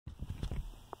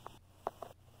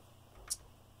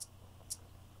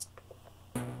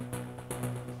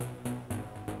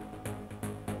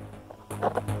Hey,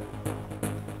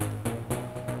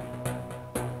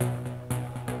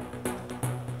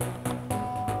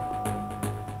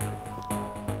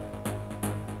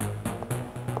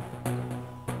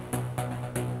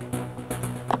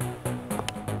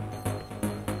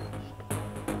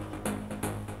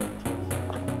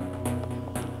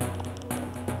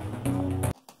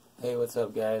 what's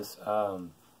up, guys?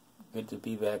 Good to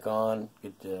be back on.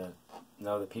 Good to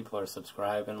know that people are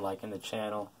subscribing, liking the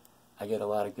channel. I get a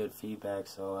lot of good feedback,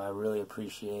 so I really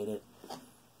appreciate it.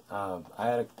 I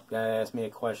had a guy ask me a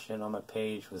question on my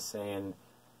page, was saying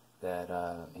that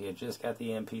he had just got the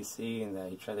MPC and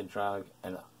that he tried to drag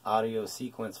an audio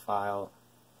sequence file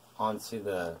onto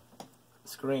the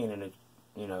screen, and it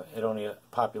only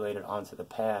populated onto the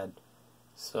pad.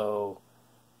 So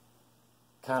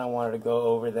kind of wanted to go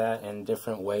over that in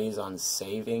different ways on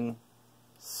saving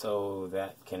so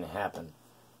that can happen.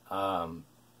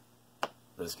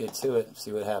 Let's get to it and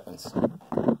see what happens.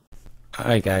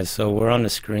 Alright guys, so we're on the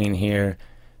screen here,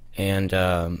 and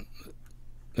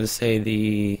let's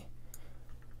say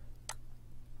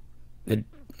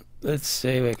let's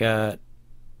say we got,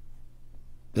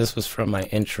 this was from my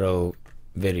intro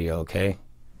video, okay?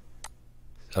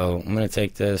 So I'm going to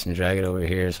take this and drag it over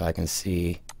here so I can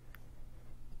see.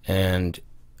 And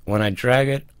when I drag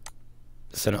it,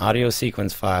 it's an audio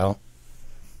sequence file.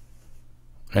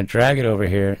 When I drag it over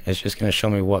here, it's just going to show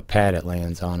me what pad it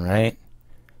lands on, right?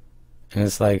 And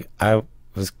it's like, I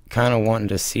was kind of wanting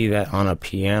to see that on a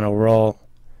piano roll.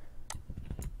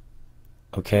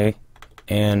 Okay?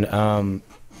 And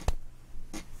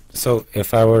so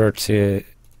if I were to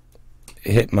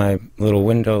hit my little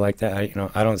window like that,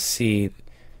 I don't see,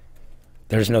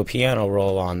 there's no piano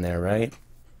roll on there, right?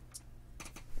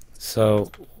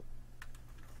 So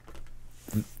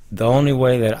the only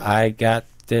way that I got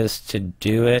this to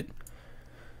do it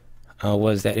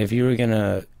was that if you were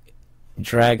gonna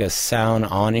drag a sound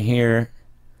on here,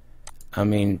 I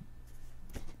mean,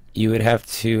 you would have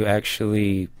to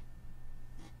actually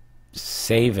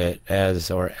save it as,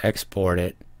 or export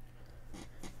it.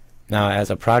 Now as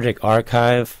a project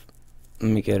archive,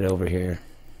 let me get it over here.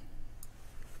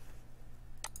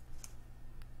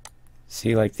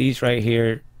 See, like these right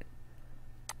here,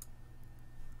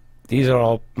 these are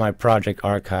all my project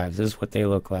archives. This is what they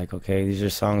look like, okay? These are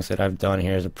songs that I've done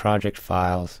here as a project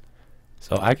files.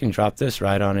 So I can drop this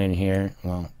right on in here.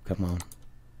 Well, come on.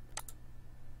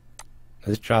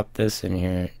 Let's drop this in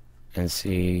here and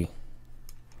see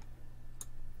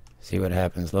what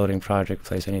happens. Loading project,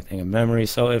 place anything in memory.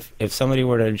 So if somebody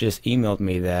were to just emailed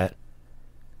me that,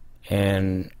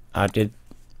 and I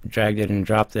dragged it and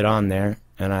dropped it on there,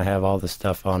 and I have all the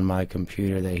stuff on my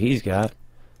computer that he's got,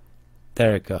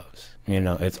 there it goes.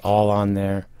 It's all on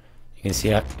there. You can see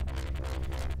how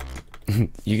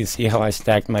you can see how I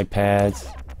stacked my pads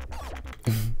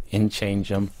and change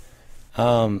them.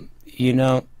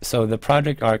 So the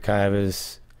project archive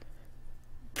is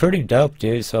pretty dope,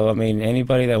 dude. So I mean,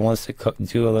 anybody that wants to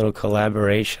do a little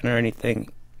collaboration or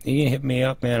anything, you can hit me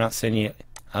up, man. I'll send you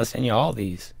all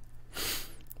these.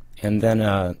 And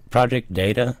then project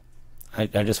data, I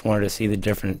just wanted to see the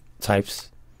different types.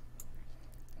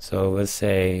 So let's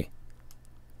say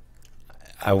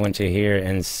I went to here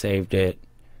and saved it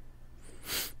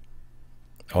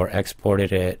or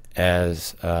exported it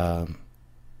as a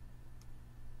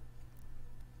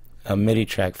MIDI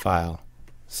track file.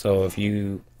 So if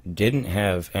you didn't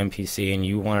have MPC and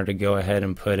you wanted to go ahead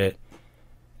and put it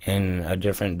in a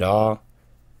different DAW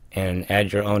and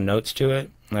add your own notes to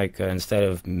it, like instead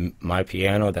of my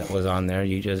piano that was on there,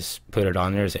 you just put it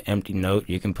on there as an empty note.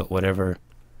 You can put whatever,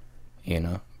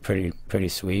 pretty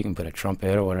sweet. You can put a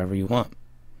trumpet or whatever you want.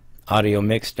 Audio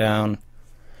mix down.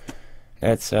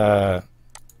 That's here,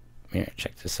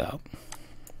 check this out.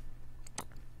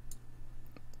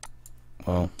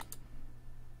 Well,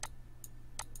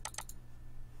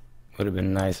 would have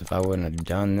been nice if I wouldn't have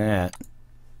done that,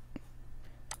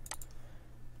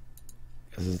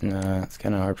 because it's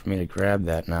kind of hard for me to grab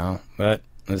that now. But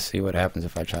let's see what happens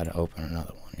if I try to open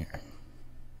another one here.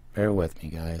 Bear with me,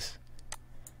 guys.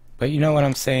 But you know what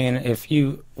I'm saying? If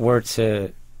you were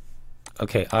to,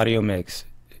 okay, audio mix,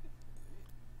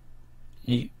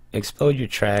 you explode your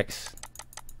tracks,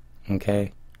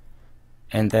 okay,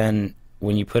 and then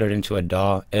when you put it into a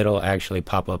DAW, it'll actually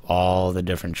pop up all the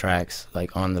different tracks,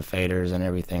 like on the faders and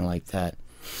everything like that.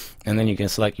 And then you can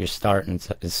select your start and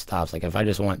stops. Like if I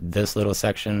just want this little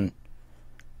section,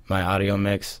 my audio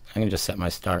mix, I can just set my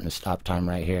start and stop time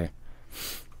right here.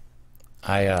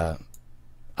 I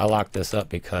locked this up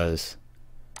because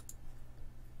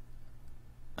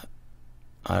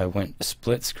I went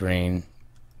split screen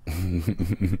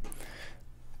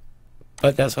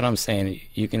But that's what I'm saying.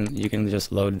 You can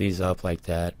just load these up like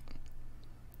that.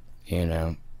 You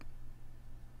know,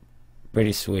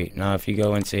 pretty sweet. Now if you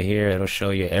go into here, it'll show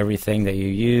you everything that you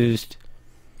used.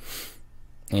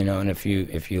 You know, and if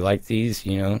you like these,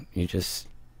 you know, these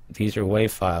are WAV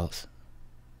files.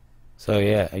 So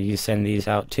yeah, you send these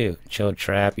out too. Chill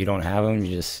trap, you don't have them,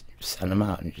 you just send them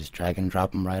out and you just drag and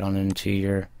drop them right on into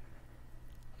your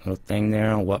little thing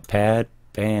there on what pad.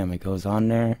 Bam, it goes on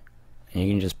there and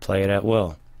you can just play it at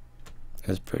will.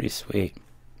 It's pretty sweet.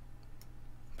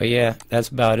 But yeah, that's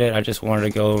about it. I just wanted to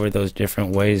go over those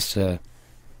different ways to,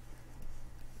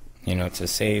 you know, to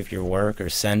save your work or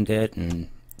send it and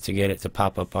to get it to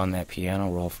pop up on that piano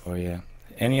roll for you.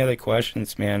 Any other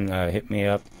questions, man, hit me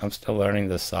up. I'm still learning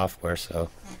the software, so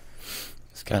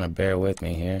just kind of bear with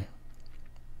me here.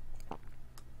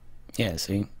 Yeah,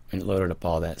 see, it loaded up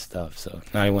all that stuff. So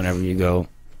now whenever you go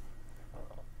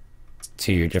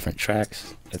to your different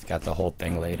tracks, it's got the whole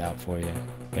thing laid out for you.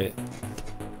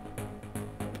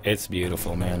 It's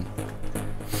beautiful, man.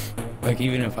 Like,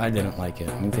 even if I didn't like it,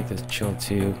 let me take this Chill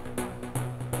 2.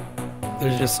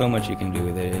 There's just so much you can do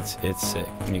with it. It's sick.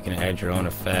 And you can add your own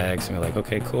effects and be like,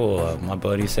 okay, cool. My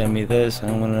buddy sent me this.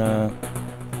 I'm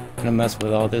gonna mess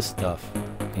with all this stuff.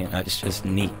 You know, it's just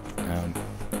neat.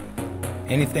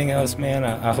 Anything else, man?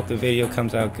 I hope the video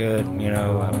comes out good. You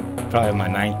know, probably my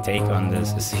 9th take on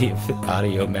this to see if the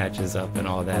audio matches up and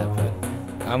all that.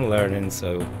 But I'm learning,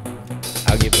 so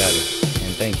I'll get better.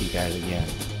 And thank you guys again.